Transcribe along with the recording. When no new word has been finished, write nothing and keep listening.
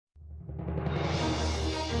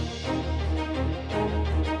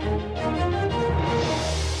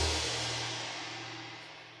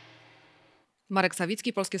Marek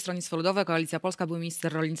Sawicki, Polskie Stronnictwo Ludowe, Koalicja Polska, były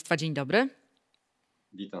minister rolnictwa. Dzień dobry.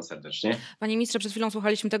 Witam serdecznie. Panie ministrze, przed chwilą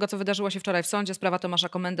słuchaliśmy tego, co wydarzyło się wczoraj w sądzie. Sprawa Tomasza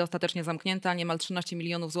Komendy ostatecznie zamknięta. Niemal 13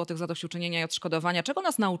 milionów złotych zadośćuczynienia i odszkodowania. Czego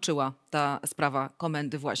nas nauczyła ta sprawa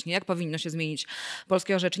Komendy właśnie? Jak powinno się zmienić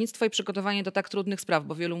polskie orzecznictwo i przygotowanie do tak trudnych spraw?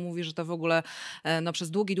 Bo wielu mówi, że to w ogóle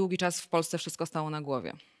przez długi czas w Polsce wszystko stało na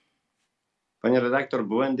głowie. Panie redaktor,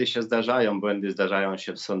 błędy się zdarzają. Błędy zdarzają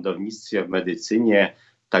się w sądownictwie, w medycynie,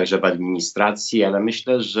 także w administracji, ale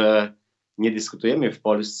myślę, że nie dyskutujemy w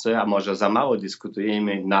Polsce, a może za mało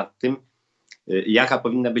dyskutujemy nad tym, jaka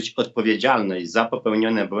powinna być odpowiedzialność za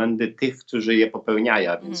popełnione błędy tych, którzy je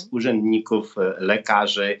popełniają, więc urzędników,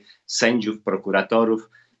 lekarzy, sędziów, prokuratorów,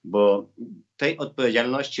 bo tej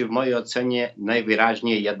odpowiedzialności w mojej ocenie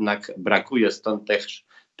najwyraźniej jednak brakuje, stąd też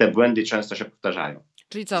te błędy często się powtarzają.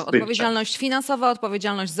 Czyli co, odpowiedzialność finansowa,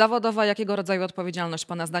 odpowiedzialność zawodowa? Jakiego rodzaju odpowiedzialność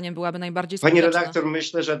pana zdaniem byłaby najbardziej skuteczna? Pani redaktor,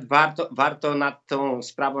 myślę, że warto nad tą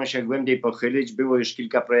sprawą się głębiej pochylić. Było już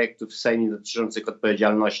kilka projektów w Sejmie dotyczących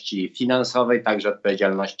odpowiedzialności finansowej, także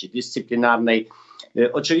odpowiedzialności dyscyplinarnej.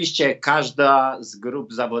 Oczywiście każda z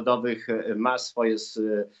grup zawodowych ma swoje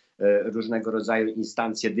różnego rodzaju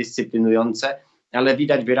instancje dyscyplinujące, ale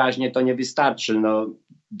widać wyraźnie, to nie wystarczy.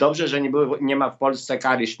 Dobrze, że nie ma w Polsce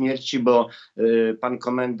kary śmierci, bo pan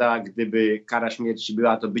komenda, gdyby kara śmierci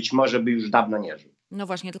była, to być może by już dawno nie żył. No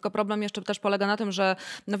właśnie, tylko problem jeszcze też polega na tym, że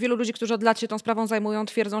wielu ludzi, którzy od lat się tą sprawą zajmują,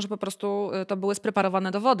 twierdzą, że po prostu to były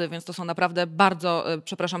spreparowane dowody, więc to są naprawdę bardzo,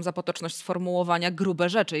 przepraszam za potoczność sformułowania, grube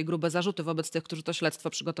rzeczy i grube zarzuty wobec tych, którzy to śledztwo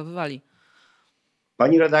przygotowywali.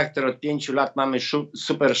 Pani redaktor, od 5 lat mamy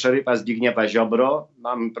super szeryfa Zbigniewa Ziobro,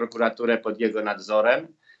 mamy prokuraturę pod jego nadzorem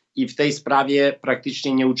i w tej sprawie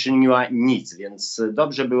praktycznie nie uczyniła nic, więc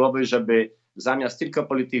dobrze byłoby, żeby zamiast tylko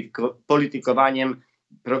politykowaniem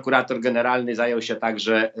prokurator generalny zajął się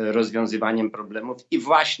także rozwiązywaniem problemów i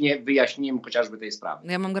właśnie wyjaśnieniem chociażby tej sprawy.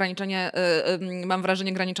 Ja mam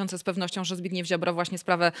wrażenie graniczące z pewnością, że Zbigniew Ziobro właśnie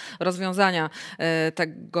sprawę rozwiązania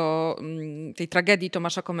tej tragedii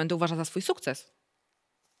Tomasza Komendy uważa za swój sukces.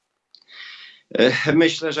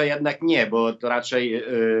 Myślę, że jednak nie, bo to raczej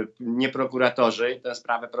nie prokuratorzy tę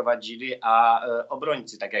sprawę prowadzili, a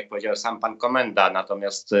obrońcy, tak jak powiedział sam pan komenda.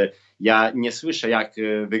 Natomiast ja nie słyszę, jak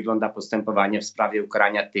wygląda postępowanie w sprawie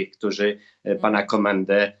ukarania tych, którzy pana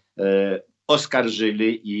komendę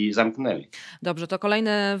oskarżyli i zamknęli. Dobrze, to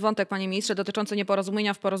kolejny wątek, panie ministrze, dotyczący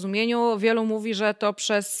nieporozumienia w porozumieniu. Wielu mówi, że to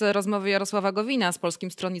przez rozmowy Jarosława Gowina z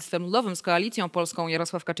Polskim Stronnictwem Ludowym, z Koalicją Polską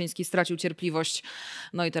Jarosław Kaczyński stracił cierpliwość.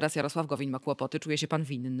 No i teraz Jarosław Gowin ma kłopoty. Czuje się pan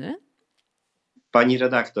winny? Pani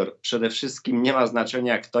redaktor, przede wszystkim nie ma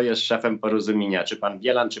znaczenia, kto jest szefem porozumienia. Czy pan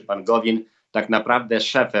Bielan, czy pan Gowin. Tak naprawdę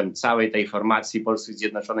szefem całej tej formacji Polskiej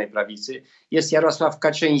Zjednoczonej Prawicy jest Jarosław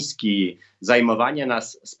Kaczyński. Zajmowanie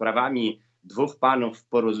nas sprawami dwóch panów w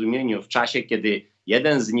porozumieniu w czasie, kiedy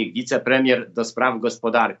jeden z nich, wicepremier do spraw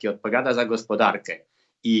gospodarki, odpowiada za gospodarkę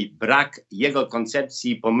i brak jego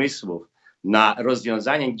koncepcji i pomysłów na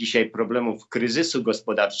rozwiązanie dzisiaj problemów kryzysu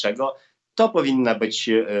gospodarczego, to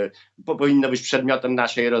powinno być przedmiotem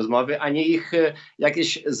naszej rozmowy, a nie ich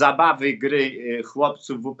jakieś zabawy, gry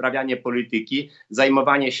chłopców w uprawianie polityki,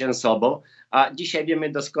 zajmowanie się sobą. A dzisiaj wiemy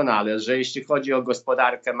doskonale, że jeśli chodzi o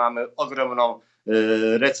gospodarkę, mamy ogromną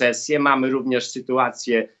recesję, mamy również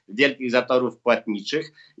sytuację wielkich zatorów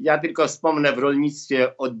płatniczych. Ja tylko wspomnę, w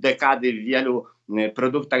rolnictwie od dekady w wielu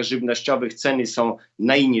produktach żywnościowych ceny są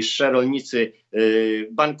najniższe, rolnicy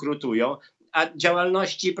bankrutują, a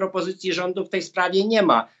działalności i propozycji rządu w tej sprawie nie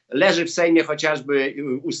ma. Leży w Sejmie chociażby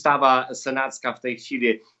ustawa senacka w tej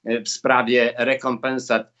chwili w sprawie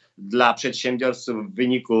rekompensat dla przedsiębiorców w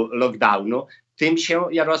wyniku lockdownu. Tym się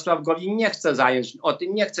Jarosław Gowin nie chce zająć, o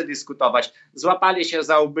tym nie chce dyskutować. Złapali się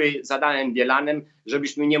za łby z Adamem Bielanem,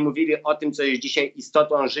 żebyśmy nie mówili o tym, co jest dzisiaj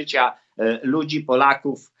istotą życia ludzi,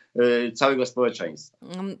 Polaków, całego społeczeństwa.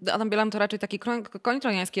 Adam Bielan to raczej taki koń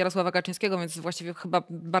trojański Jarosława Kaczyńskiego, więc właściwie chyba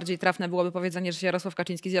bardziej trafne byłoby powiedzenie, że się Jarosław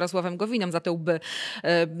Kaczyński z Jarosławem Gowinem za te łby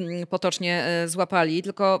potocznie złapali.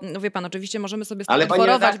 Tylko wie pan, oczywiście możemy sobie z tym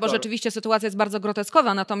potworować, bo rzeczywiście sytuacja jest bardzo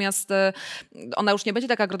groteskowa, natomiast ona już nie będzie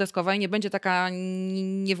taka groteskowa i nie będzie taka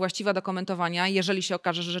niewłaściwa do komentowania, jeżeli się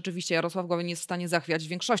okaże, że rzeczywiście Jarosław Gowin jest w stanie zachwiać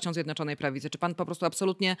większością Zjednoczonej Prawicy. Czy pan po prostu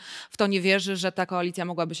absolutnie w to nie wierzy, że ta koalicja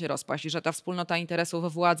mogłaby się rozpaść i że ta wspólnota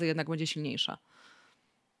interesów władzy jednak będzie silniejsza?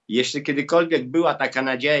 Jeśli kiedykolwiek była taka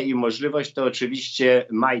nadzieja i możliwość, to oczywiście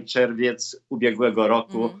maj, czerwiec ubiegłego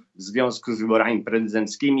roku w związku z wyborami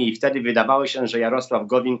prezydenckimi i wtedy wydawało się, że Jarosław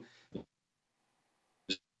Gowin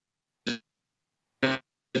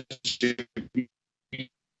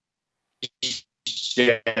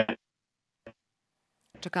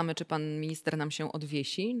Czekamy, czy pan minister nam się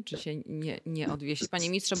odwiesi, czy się nie odwiesi. Panie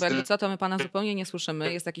ministrze, bo jakby co, to my pana zupełnie nie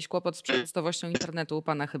słyszymy. Jest jakiś kłopot z przepustowością internetu u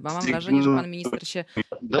pana chyba. Mam wrażenie, że pan minister się...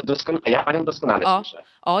 Ja panią doskonale słyszę.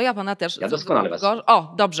 Ja pana też. Ja doskonale was słyszę.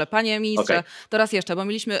 Dobrze, panie ministrze, Okay. To raz jeszcze, bo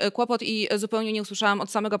mieliśmy kłopot i zupełnie nie usłyszałam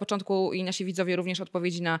od samego początku i nasi widzowie również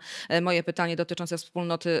odpowiedzi na moje pytanie dotyczące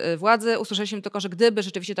wspólnoty władzy. Usłyszeliśmy tylko, że gdyby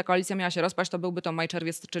rzeczywiście ta koalicja miała się rozpaść, to byłby to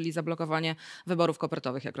maj-czerwiec, czyli zablokowanie wyborów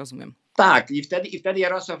kopertowych, jak rozumiem. Tak, i wtedy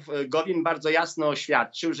Jarosław Gowin bardzo jasno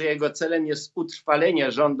oświadczył, że jego celem jest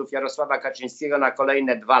utrwalenie rządów Jarosława Kaczyńskiego na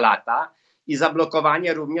kolejne 2 lata i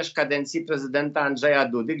zablokowanie również kadencji prezydenta Andrzeja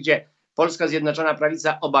Dudy, gdzie Polska Zjednoczona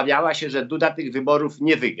Prawica obawiała się, że Duda tych wyborów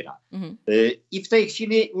nie wygra. I w tej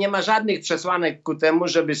chwili nie ma żadnych przesłanek ku temu,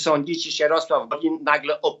 żeby sądzić, iż Jarosław Gowin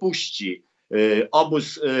nagle opuści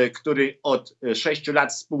obóz, który od 6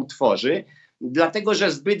 lat współtworzy, dlatego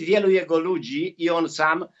że zbyt wielu jego ludzi i on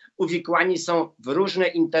sam uwikłani są w różne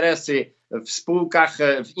interesy w spółkach,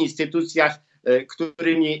 w instytucjach,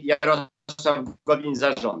 którymi Jarosław Gowin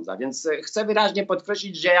zarządza. Więc chcę wyraźnie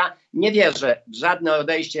podkreślić, że ja nie wierzę w żadne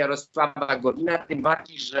odejście Jarosława Gowina, tym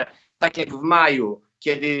bardziej, że tak jak w maju,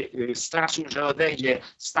 kiedy straszył, że odejdzie,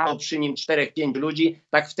 stało przy nim 4-5 ludzi,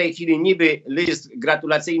 tak w tej chwili niby list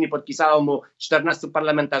gratulacyjny podpisało mu 14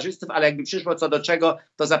 parlamentarzystów, ale jakby przyszło co do czego,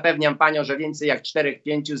 to zapewniam panią, że więcej jak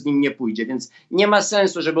 4-5 z nim nie pójdzie. Więc nie ma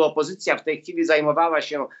sensu, żeby opozycja w tej chwili zajmowała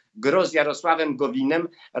się gro z Jarosławem Gowinem.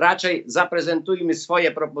 Raczej zaprezentujmy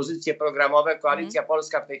swoje propozycje programowe. Koalicja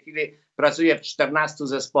Polska w tej chwili pracuje w 14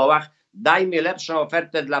 zespołach. Dajmy lepszą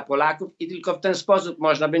ofertę dla Polaków i tylko w ten sposób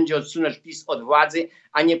można będzie odsunąć PiS od władzy,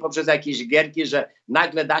 a nie poprzez jakieś gierki, że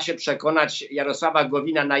nagle da się przekonać Jarosława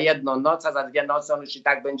Gowina na jedną noc, a za 2 noce on już i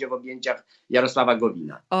tak będzie w objęciach Jarosława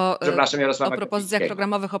Gowina. O propozycjach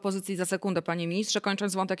programowych opozycji za sekundę, panie ministrze,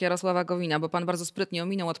 kończąc wątek Jarosława Gowina, bo pan bardzo sprytnie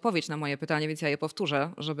ominął odpowiedź na moje pytanie, więc ja je powtórzę,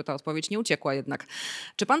 żeby ta odpowiedź nie uciekła jednak.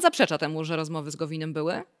 Czy pan zaprzecza temu, że rozmowy z Gowinem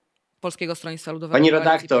były? Polskiego Stronnictwa Ludowego. Pani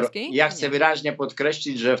redaktor, ja chcę wyraźnie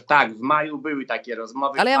podkreślić, że w maju były takie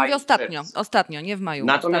rozmowy. Ale ja mówię ostatnio, nie w maju.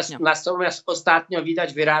 Natomiast ostatnio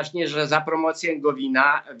widać wyraźnie, że za promocję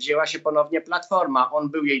Gowina wzięła się ponownie Platforma. On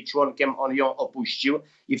był jej członkiem, on ją opuścił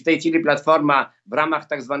i w tej chwili Platforma w ramach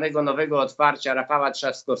tak zwanego nowego otwarcia Rafała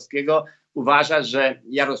Trzaskowskiego uważa, że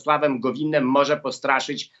Jarosławem Gowinem może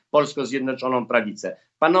postraszyć Polską Zjednoczoną Prawicę.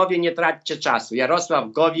 Panowie, nie traćcie czasu.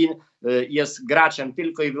 Jarosław Gowin jest graczem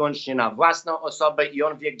tylko i wyłącznie na własną osobę i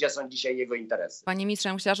on wie, gdzie są dzisiaj jego interesy. Panie ministrze,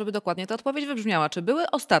 ja chciałam, żeby dokładnie ta odpowiedź wybrzmiała. Czy były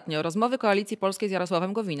ostatnio rozmowy Koalicji Polskiej z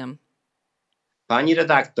Jarosławem Gowinem? Pani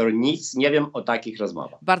redaktor, nic nie wiem o takich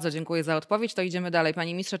rozmowach. Bardzo dziękuję za odpowiedź. To idziemy dalej.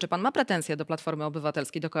 Panie ministrze, czy pan ma pretensje do Platformy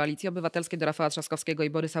Obywatelskiej, do Koalicji Obywatelskiej, do Rafała Trzaskowskiego i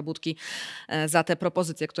Borysa Budki za tę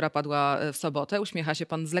propozycję, która padła w sobotę? Uśmiecha się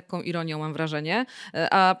pan z lekką ironią, mam wrażenie.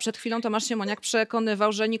 A przed chwilą Tomasz Siemoniak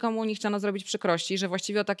przekonywał, że nikomu nie chciano zrobić przykrości, że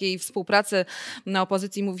właściwie o takiej współpracy na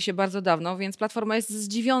opozycji mówi się bardzo dawno, więc Platforma jest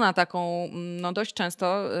zdziwiona taką dość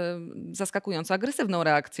często zaskakująco agresywną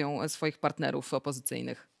reakcją swoich partnerów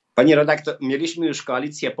opozycyjnych. Pani redaktor, mieliśmy już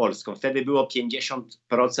Koalicję Polską. Wtedy było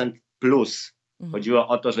 50% plus. Chodziło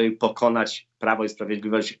o to, żeby pokonać Prawo i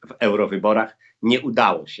Sprawiedliwość w eurowyborach. Nie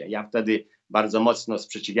udało się. Ja wtedy bardzo mocno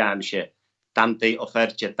sprzeciwiałem się tamtej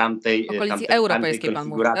ofercie, tamtej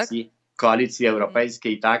konfiguracji, tak? Koalicji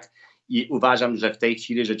Europejskiej, tak. I uważam, że w tej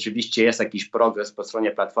chwili rzeczywiście jest jakiś progres po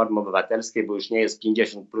stronie Platformy Obywatelskiej, bo już nie jest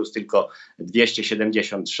 50 plus, tylko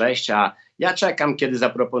 276, a ja czekam, kiedy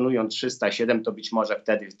zaproponują 307, to być może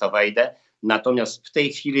wtedy w to wejdę. Natomiast w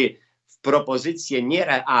tej chwili w propozycje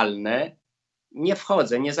nierealne nie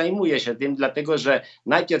wchodzę, nie zajmuję się tym, dlatego że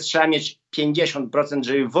najpierw trzeba mieć 50%,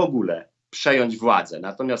 żeby w ogóle przejąć władzę.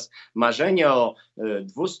 Natomiast marzenie o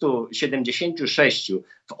 276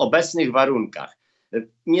 w obecnych warunkach,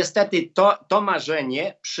 niestety to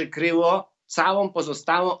marzenie przykryło całą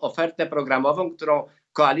pozostałą ofertę programową, którą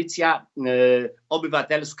Koalicja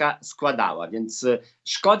Obywatelska składała. Więc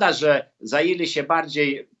szkoda, że zajęli się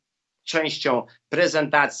bardziej częścią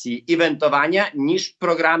prezentacji, eventowania niż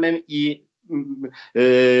programem i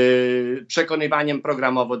przekonywaniem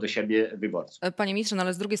programowo do siebie wyborców. Panie ministrze, no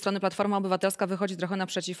ale z drugiej strony Platforma Obywatelska wychodzi trochę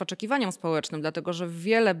naprzeciw oczekiwaniom społecznym, dlatego że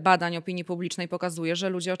wiele badań opinii publicznej pokazuje, że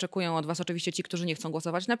ludzie oczekują od was, oczywiście ci, którzy nie chcą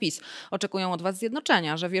głosować na PiS, oczekują od was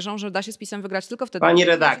zjednoczenia, że wierzą, że da się z PiS-em wygrać tylko wtedy,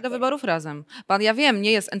 kiedy dojdzie do wyborów razem. Pan, ja wiem,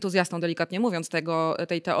 nie jest entuzjastą, delikatnie mówiąc,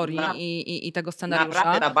 tej teorii i tego scenariusza.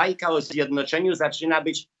 Naprawdę ta bajka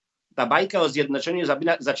o zjednoczeniu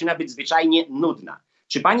zaczyna być zwyczajnie nudna.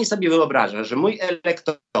 Czy pani sobie wyobraża, że mój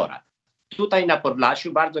elektorat tutaj na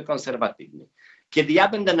Podlasiu, bardzo konserwatywny, Kiedy ja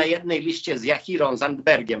będę na jednej liście z Jachirą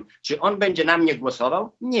Zandbergiem, czy on będzie na mnie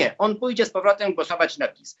głosował? Nie, on pójdzie z powrotem głosować na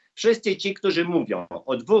PiS. Wszyscy ci, którzy mówią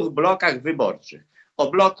o dwóch blokach wyborczych,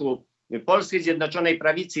 o bloku Polskiej Zjednoczonej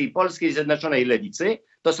Prawicy i Polskiej Zjednoczonej Lewicy,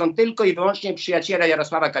 to są tylko i wyłącznie przyjaciele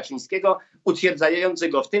Jarosława Kaczyńskiego, utwierdzający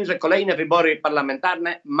go w tym, że kolejne wybory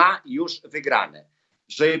parlamentarne ma już wygrane.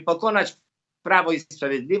 Żeby pokonać Prawo i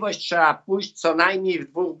Sprawiedliwość, trzeba pójść co najmniej w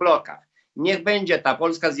dwóch blokach. Niech będzie ta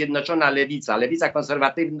Polska Zjednoczona Lewica, lewica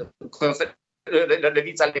konserwatywna,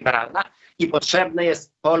 lewica liberalna i potrzebne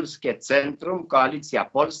jest polskie centrum, koalicja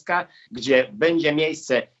polska, gdzie będzie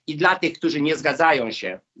miejsce i dla tych, którzy nie zgadzają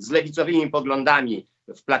się z lewicowymi poglądami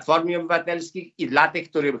w Platformie Obywatelskiej i dla tych,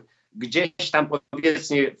 których gdzieś tam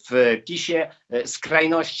powiedzmy w PiS-ie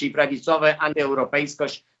skrajności prawicowe,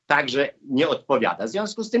 antyeuropejskość także nie odpowiada. W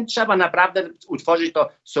związku z tym trzeba naprawdę utworzyć to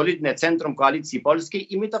solidne centrum koalicji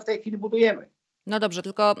polskiej i my to w tej chwili budujemy. No dobrze,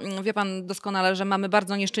 tylko wie pan doskonale, że mamy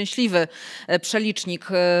bardzo nieszczęśliwy przelicznik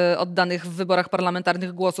oddanych w wyborach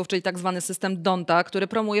parlamentarnych głosów, czyli tak zwany system D'Hondta, który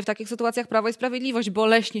promuje w takich sytuacjach Prawo i Sprawiedliwość.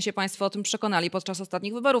 Boleśnie się państwo o tym przekonali podczas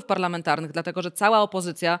ostatnich wyborów parlamentarnych, dlatego że cała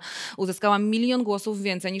opozycja uzyskała 1 000 000 głosów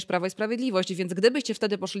więcej niż Prawo i Sprawiedliwość. Więc gdybyście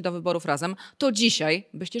wtedy poszli do wyborów razem, to dzisiaj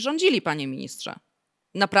byście rządzili, panie ministrze.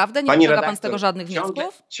 Naprawdę? Nie wyciąga pan z tego żadnych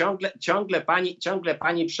wniosków? Ciągle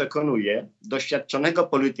pani przekonuje doświadczonego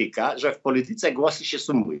polityka, że w polityce głosy się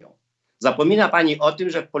sumują. Zapomina pani o tym,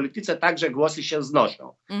 że w polityce także głosy się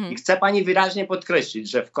znoszą. I chce pani wyraźnie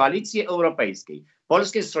podkreślić, że w koalicji europejskiej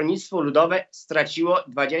Polskie Stronnictwo Ludowe straciło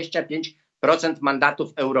 25%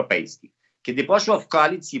 mandatów europejskich. Kiedy poszło w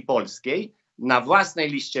koalicji polskiej na własnej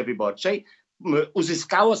liście wyborczej,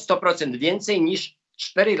 uzyskało 100% więcej niż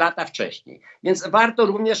 4 lata wcześniej. Więc warto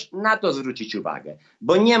również na to zwrócić uwagę,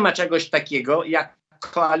 bo nie ma czegoś takiego jak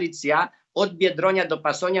koalicja od Biedronia do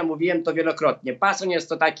Pasonia. Mówiłem to wielokrotnie. Pasoń jest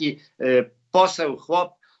to taki poseł,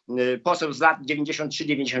 chłop, poseł z lat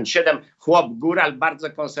 93-97, chłop góral,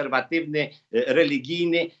 bardzo konserwatywny,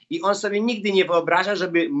 religijny i on sobie nigdy nie wyobraża,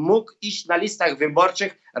 żeby mógł iść na listach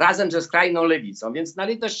wyborczych razem ze skrajną lewicą. Więc na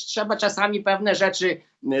litość trzeba czasami pewne rzeczy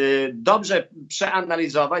dobrze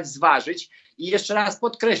przeanalizować, zważyć. I jeszcze raz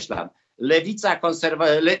podkreślam,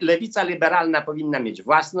 lewica liberalna powinna mieć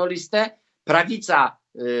własną listę, prawica,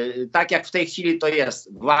 tak jak w tej chwili to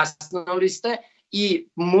jest, własną listę i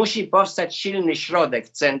musi powstać silny środek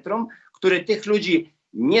centrum, który tych ludzi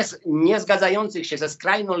nie zgadzających się ze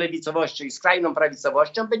skrajną lewicowością i skrajną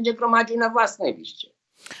prawicowością będzie gromadził na własnej liście.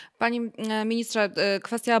 Panie ministrze,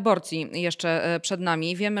 kwestia aborcji jeszcze przed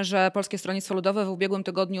nami. Wiemy, że Polskie Stronnictwo Ludowe w ubiegłym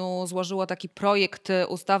tygodniu złożyło taki projekt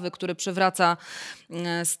ustawy, który przywraca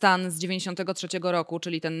stan z 1993 roku,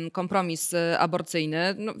 czyli ten kompromis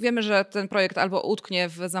aborcyjny. No, wiemy, że ten projekt albo utknie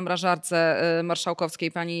w zamrażarce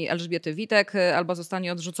marszałkowskiej pani Elżbiety Witek, albo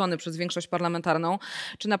zostanie odrzucony przez większość parlamentarną.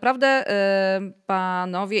 Czy naprawdę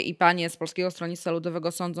panowie i panie z Polskiego Stronnictwa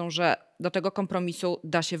Ludowego sądzą, że do tego kompromisu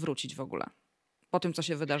da się wrócić w ogóle? Po tym, co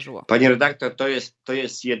się wydarzyło. Pani redaktor, to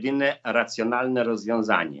jest jedyne racjonalne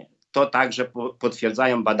rozwiązanie. To także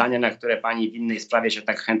potwierdzają badania, na które pani w innej sprawie się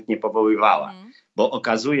tak chętnie powoływała. Bo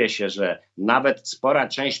okazuje się, że nawet spora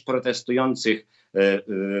część protestujących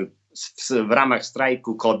w ramach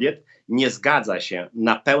strajku kobiet nie zgadza się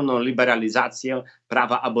na pełną liberalizację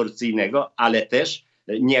prawa aborcyjnego, ale też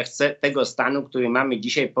nie chce tego stanu, który mamy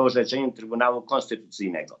dzisiaj po orzeczeniu Trybunału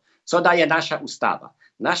Konstytucyjnego. Co daje nasza ustawa?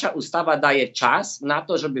 Nasza ustawa daje czas na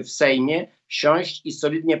to, żeby w Sejmie siąść i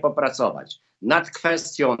solidnie popracować nad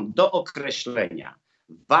kwestią dookreślenia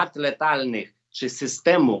wad letalnych, czy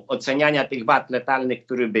systemu oceniania tych wad letalnych,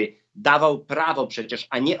 który by dawał prawo przecież,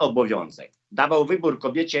 a nie obowiązek. Dawał wybór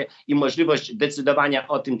kobiecie i możliwość decydowania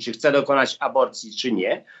o tym, czy chce dokonać aborcji, czy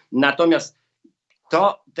nie. Natomiast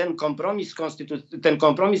ten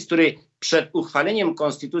kompromis, który przed uchwaleniem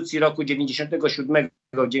Konstytucji roku 97,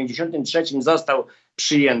 w 93 został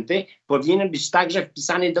przyjęty, powinien być także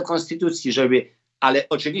wpisany do Konstytucji, ale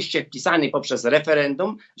oczywiście wpisany poprzez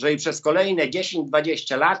referendum, żeby przez kolejne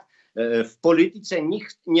 10-20 lat w polityce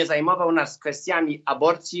nikt nie zajmował nas kwestiami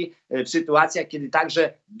aborcji w sytuacjach, kiedy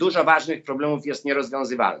także dużo ważnych problemów jest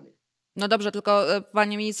nierozwiązywalnych. No dobrze, tylko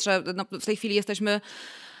panie ministrze, w tej chwili jesteśmy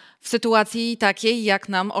w sytuacji takiej, jak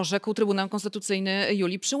nam orzekł Trybunał Konstytucyjny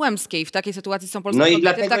Julii Przyłębskiej. W takiej sytuacji są polskie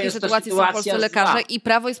kobiety, w takiej sytuacji są polscy lekarze i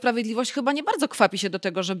Prawo i Sprawiedliwość chyba nie bardzo kwapi się do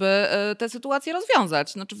tego, żeby tę sytuację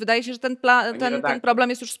rozwiązać. Znaczy, wydaje się, że ten problem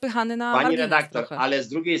jest już spychany na margines. Pani redaktor, trochę. Ale z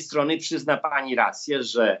drugiej strony przyzna pani rację,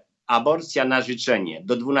 że aborcja na życzenie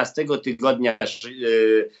do 12 tygodnia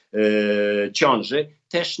ciąży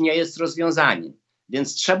też nie jest rozwiązaniem.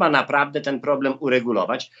 Więc trzeba naprawdę ten problem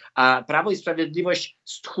uregulować, a Prawo i Sprawiedliwość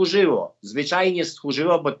zwyczajnie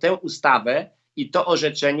stchórzyło, bo tę ustawę i to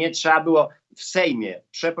orzeczenie trzeba było w Sejmie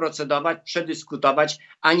przeprocedować, przedyskutować,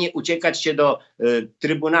 a nie uciekać się do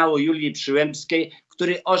Trybunału Julii Przyłębskiej,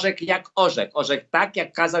 który orzekł jak orzekł. Orzekł tak,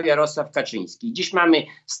 jak kazał Jarosław Kaczyński. Dziś mamy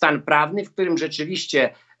stan prawny, w którym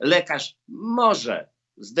rzeczywiście lekarz może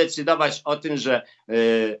zdecydować o tym, że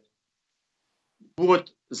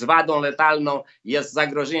płód z wadą letalną jest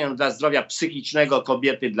zagrożeniem dla zdrowia psychicznego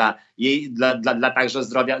kobiety, dla także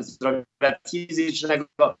zdrowia fizycznego.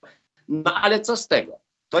 No ale co z tego?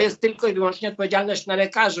 To jest tylko i wyłącznie odpowiedzialność na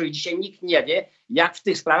lekarzu i dzisiaj nikt nie wie, jak w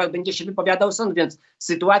tych sprawach będzie się wypowiadał sąd, więc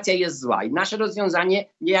sytuacja jest zła. I nasze rozwiązanie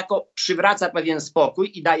niejako przywraca pewien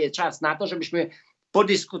spokój i daje czas na to, żebyśmy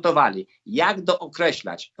podyskutowali, jak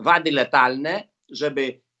dookreślać wady letalne,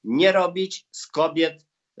 żeby nie robić z kobiet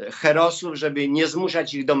herosów, żeby nie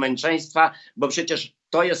zmuszać ich do męczeństwa, bo przecież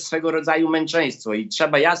to jest swego rodzaju męczeństwo i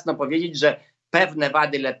trzeba jasno powiedzieć, że pewne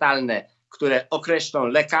wady letalne, które określą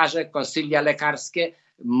lekarze, konsylia lekarskie,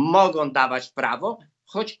 mogą dawać prawo,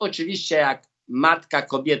 choć oczywiście jak matka,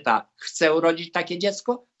 kobieta chce urodzić takie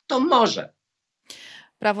dziecko, to może.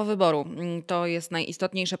 Prawo wyboru to jest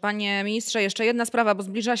najistotniejsze. Panie ministrze, jeszcze jedna sprawa, bo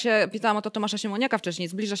zbliża się, pytałam o to Tomasza Siemoniaka wcześniej,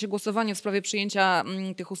 zbliża się głosowanie w sprawie przyjęcia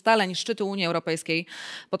tych ustaleń szczytu Unii Europejskiej,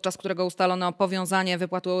 podczas którego ustalono powiązanie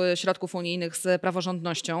wypłatu środków unijnych z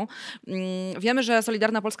praworządnością. Wiemy, że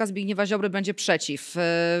Solidarna Polska Zbigniewa Ziobry będzie przeciw.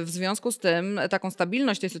 W związku z tym taką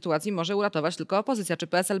stabilność tej sytuacji może uratować tylko opozycja. Czy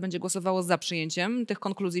PSL będzie głosowało za przyjęciem tych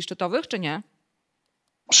konkluzji szczytowych, czy nie?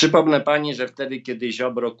 Przypomnę pani, że wtedy, kiedy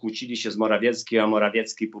Ziobro kłócili się z Morawieckim, a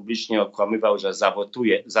Morawiecki publicznie okłamywał, że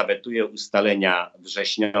zawetuje ustalenia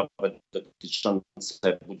wrześniowe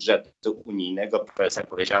dotyczące budżetu unijnego, PSL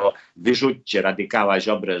powiedziało: wyrzućcie radykała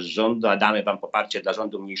Ziobrę z rządu, a damy wam poparcie dla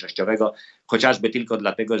rządu mniejszościowego, chociażby tylko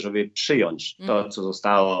dlatego, żeby przyjąć to, co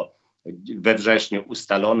zostało we wrześniu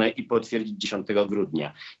ustalone i potwierdzić 10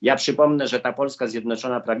 grudnia. Ja przypomnę, że ta Polska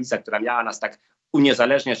Zjednoczona Prawica, która miała nas tak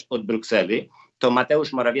uniezależniać od Brukseli, to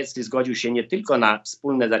Mateusz Morawiecki zgodził się nie tylko na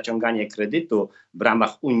wspólne zaciąganie kredytu w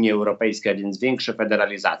ramach Unii Europejskiej, a więc większą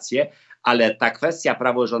federalizację, ale ta kwestia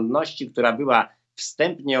praworządności, która była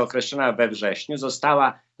wstępnie określona we wrześniu,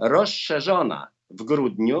 została rozszerzona w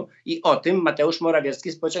grudniu i o tym Mateusz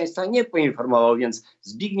Morawiecki społeczeństwa nie poinformował, więc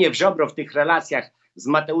Zbigniew Ziobro w tych relacjach z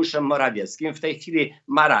Mateuszem Morawieckim w tej chwili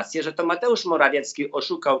ma rację, że to Mateusz Morawiecki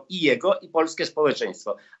oszukał i jego, i polskie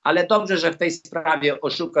społeczeństwo. Ale dobrze, że w tej sprawie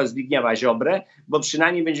oszukał Zbigniewa Ziobrę, bo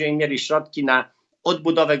przynajmniej będziemy mieli środki na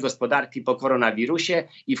odbudowę gospodarki po koronawirusie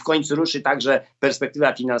i w końcu ruszy także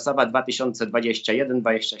perspektywa finansowa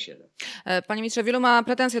 2021-2027. Panie ministrze, wielu ma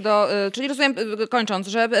pretensje czyli rozumiem, kończąc,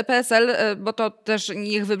 że PSL, bo to też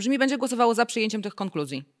niech wybrzmi, będzie głosowało za przyjęciem tych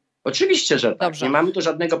konkluzji. Oczywiście, że tak. Dobrze. Nie mamy tu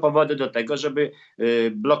żadnego powodu do tego, żeby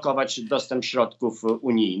blokować dostęp środków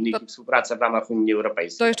unijnych i współpracę w ramach Unii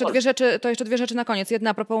Europejskiej. To jeszcze dwie rzeczy na koniec. Jedna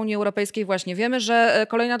a propos Unii Europejskiej właśnie. Wiemy, że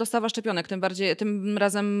kolejna dostawa szczepionek, tym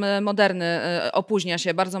razem Moderny, opóźnia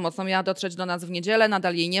się bardzo mocno. Miała dotrzeć do nas w niedzielę,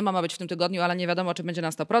 nadal jej nie ma być w tym tygodniu, ale nie wiadomo, czy będzie na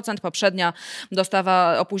 100%. Poprzednia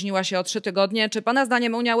dostawa opóźniła się o 3 tygodnie. Czy pana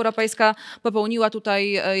zdaniem Unia Europejska popełniła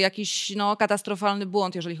tutaj jakiś katastrofalny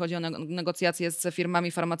błąd, jeżeli chodzi o negocjacje z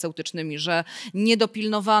firmami farmaceutycznymi, że nie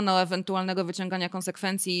dopilnowano ewentualnego wyciągania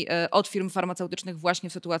konsekwencji od firm farmaceutycznych właśnie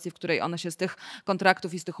w sytuacji, w której one się z tych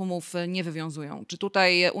kontraktów i z tych umów nie wywiązują? Czy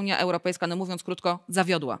tutaj Unia Europejska, no mówiąc krótko,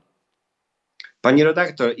 zawiodła? Pani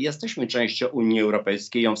redaktor, jesteśmy częścią Unii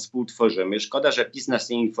Europejskiej, ją współtworzymy. Szkoda, że PiS nas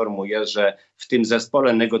nie informuje, że w tym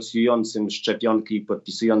zespole negocjującym szczepionki i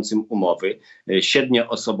podpisującym umowy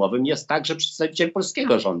 7-osobowym jest także przedstawiciel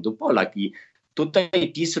polskiego rządu, Polak. I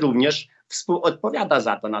tutaj PiS również współodpowiada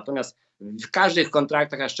za to. Natomiast w każdych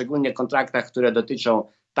kontraktach, a szczególnie kontraktach, które dotyczą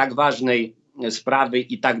tak ważnej sprawy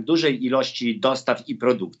i tak dużej ilości dostaw i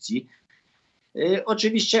produkcji,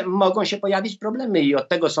 oczywiście mogą się pojawić problemy i od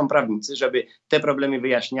tego są prawnicy, żeby te problemy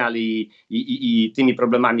wyjaśniali i tymi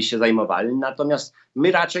problemami się zajmowali. Natomiast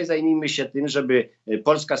my raczej zajmijmy się tym, żeby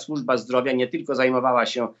Polska Służba Zdrowia nie tylko zajmowała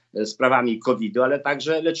się sprawami COVID-u, ale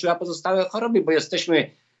także leczyła pozostałe choroby, bo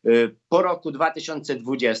jesteśmy po roku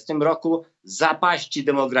 2020, roku zapaści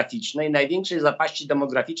demograficznej, największej zapaści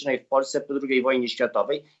demograficznej w Polsce po II wojnie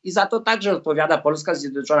światowej i za to także odpowiada Polska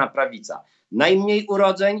Zjednoczona Prawica. Najmniej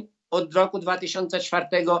urodzeń od roku 2004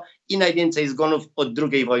 i najwięcej zgonów od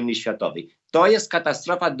II wojny światowej. To jest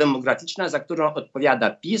katastrofa demograficzna, za którą odpowiada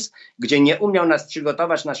PiS, gdzie nie umiał nas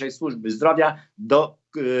przygotować, naszej służby zdrowia, do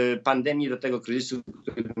pandemii, do tego kryzysu,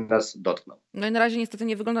 który nas dotknął. No i na razie niestety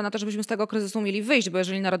nie wygląda na to, żebyśmy z tego kryzysu mieli wyjść, bo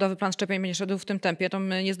jeżeli Narodowy Plan Szczepień będzie szedł w tym tempie, to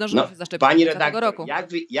my nie zdążymy się zaszczepić Pani do tego redaktor, roku.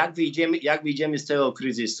 Jak wyjdziemy z tego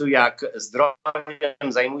kryzysu, jak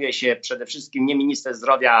zdrowiem zajmuje się przede wszystkim nie minister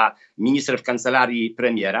zdrowia, a minister w kancelarii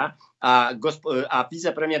premiera, a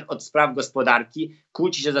wicepremier od spraw gospodarki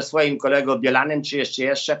kłóci się ze swoim kolegą Bielanem, czy jeszcze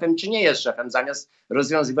jest szefem, czy nie jest szefem, zamiast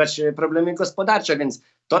rozwiązywać problemy gospodarcze. Więc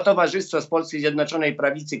to towarzystwo z Polskiej Zjednoczonej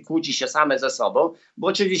Prawicy kłóci się same ze sobą, bo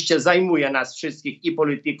oczywiście zajmuje nas wszystkich, i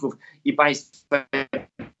polityków, i państwa,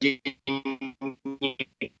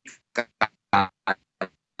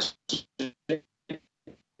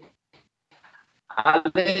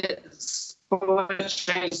 ale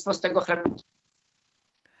społeczeństwo z tego chleba.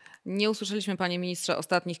 Nie usłyszeliśmy, panie ministrze,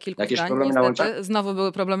 ostatnich kilku Jakieś zdań. problemy na łączach? Znowu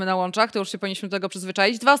były problemy na łączach, to już się powinniśmy do tego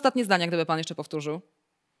przyzwyczaić. 2 ostatnie zdania, gdyby pan jeszcze powtórzył.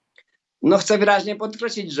 No, chcę wyraźnie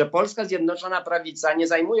podkreślić, że Polska Zjednoczona Prawica nie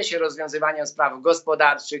zajmuje się rozwiązywaniem spraw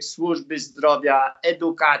gospodarczych, służby zdrowia,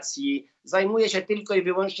 edukacji. Zajmuje się tylko i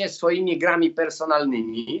wyłącznie swoimi grami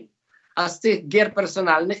personalnymi, a z tych gier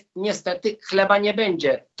personalnych niestety chleba nie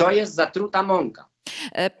będzie. To jest zatruta mąka.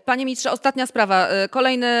 Panie ministrze, ostatnia sprawa.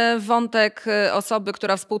 Kolejny wątek osoby,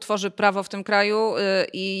 która współtworzy prawo w tym kraju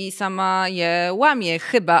i sama je łamie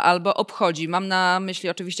chyba albo obchodzi. Mam na myśli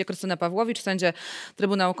oczywiście Krystynę Pawłowicz, sędzię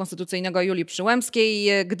Trybunału Konstytucyjnego Julii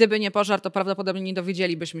Przyłębskiej. Gdyby nie pożar, to prawdopodobnie nie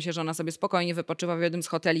dowiedzielibyśmy się, że ona sobie spokojnie wypoczywa w jednym z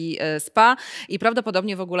hoteli spa i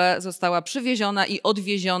prawdopodobnie w ogóle została przywieziona i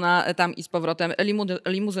odwieziona tam i z powrotem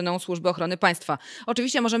limuzyną Służby Ochrony Państwa.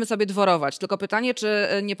 Oczywiście możemy sobie dworować, tylko pytanie, czy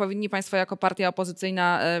nie powinni państwo jako partia opozycyjna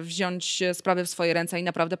wziąć sprawy w swoje ręce i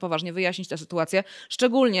naprawdę poważnie wyjaśnić tę sytuację.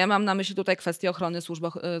 Szczególnie mam na myśli tutaj kwestię ochrony Służby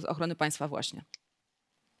Ochrony Państwa właśnie.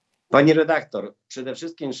 Pani redaktor, przede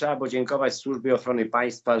wszystkim trzeba podziękować Służbie Ochrony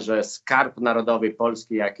Państwa, że skarb narodowy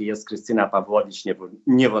Polski, jaki jest Krystyna Pawłowicz,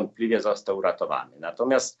 niewątpliwie został uratowany.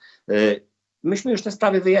 Natomiast myśmy już te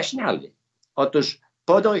sprawy wyjaśniali. Otóż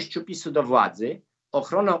po dojściu PiS-u do władzy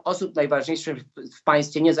ochroną osób najważniejszych w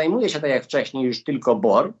państwie nie zajmuje się, tak jak wcześniej, już tylko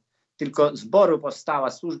BOR, tylko z BOR-u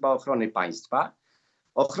powstała Służba Ochrony Państwa.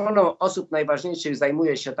 Ochroną osób najważniejszych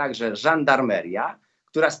zajmuje się także żandarmeria,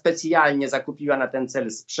 która specjalnie zakupiła na ten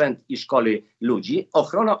cel sprzęt i szkoli ludzi.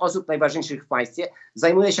 Ochroną osób najważniejszych w państwie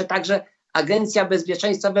zajmuje się także Agencja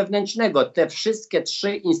Bezpieczeństwa Wewnętrznego. Te wszystkie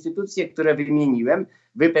 3 instytucje, które wymieniłem,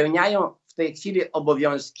 wypełniają w tej chwili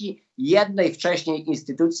obowiązki jednej wcześniej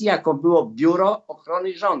instytucji, jaką było Biuro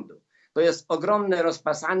Ochrony Rządu. To jest ogromne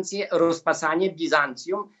rozpasanie,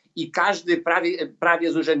 Bizancjum, i każdy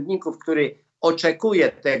prawie z urzędników, który oczekuje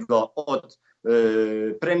tego od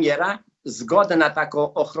premiera, zgodę na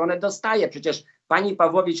taką ochronę dostaje. Przecież pani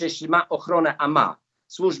Pawłowicz, jeśli ma ochronę, a ma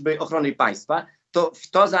Służby Ochrony Państwa, to w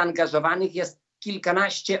to zaangażowanych jest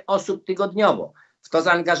kilkanaście osób tygodniowo. W to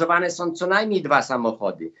zaangażowane są co najmniej 2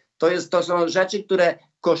 samochody. To są rzeczy, które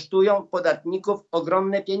kosztują podatników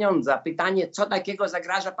ogromne pieniądze. Pytanie, co takiego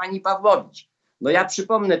zagraża pani Pawłowicz? No ja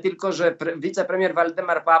przypomnę tylko, że wicepremier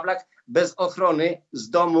Waldemar Pawlak bez ochrony z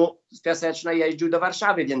domu z Piasecznej jeździł do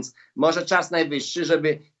Warszawy, więc może czas najwyższy,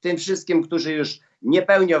 żeby tym wszystkim, którzy już nie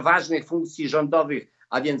pełnią ważnych funkcji rządowych,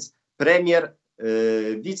 a więc premier,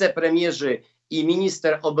 wicepremierzy i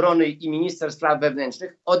minister obrony i minister spraw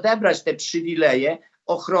wewnętrznych, odebrać te przywileje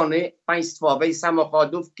ochrony państwowej,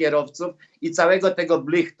 samochodów, kierowców i całego tego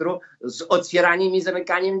blichtru z otwieraniem i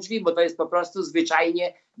zamykaniem drzwi, bo to jest po prostu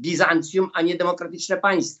zwyczajnie Bizancjum, a nie demokratyczne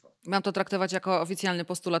państwo. Mam to traktować jako oficjalny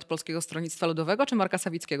postulat Polskiego Stronnictwa Ludowego czy Marka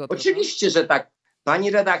Sawickiego? Oczywiście, że tak.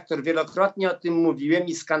 Pani redaktor, wielokrotnie o tym mówiłem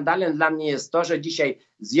i skandalem dla mnie jest to, że dzisiaj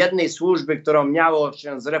z jednej służby, którą miało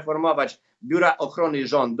się zreformować Biura Ochrony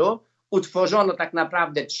Rządu, utworzono tak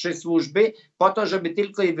naprawdę 3 służby po to, żeby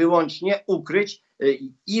tylko i wyłącznie ukryć,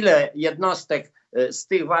 ile jednostek z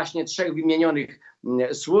tych właśnie 3 wymienionych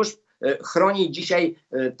służb chroni dzisiaj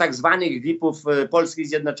tak zwanych VIP-ów Polskiej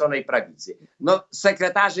Zjednoczonej Prawicy. No,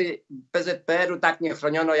 sekretarzy PZPR-u tak nie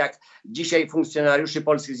chroniono jak dzisiaj funkcjonariuszy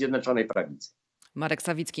Polskiej Zjednoczonej Prawicy. Marek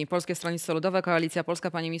Sawicki, Polskie Stronnictwo Ludowe, Koalicja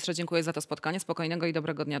Polska. Panie ministrze, dziękuję za to spotkanie. Spokojnego i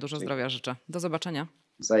dobrego dnia. Dużo zdrowia życzę. Do zobaczenia.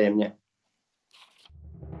 Wzajemnie.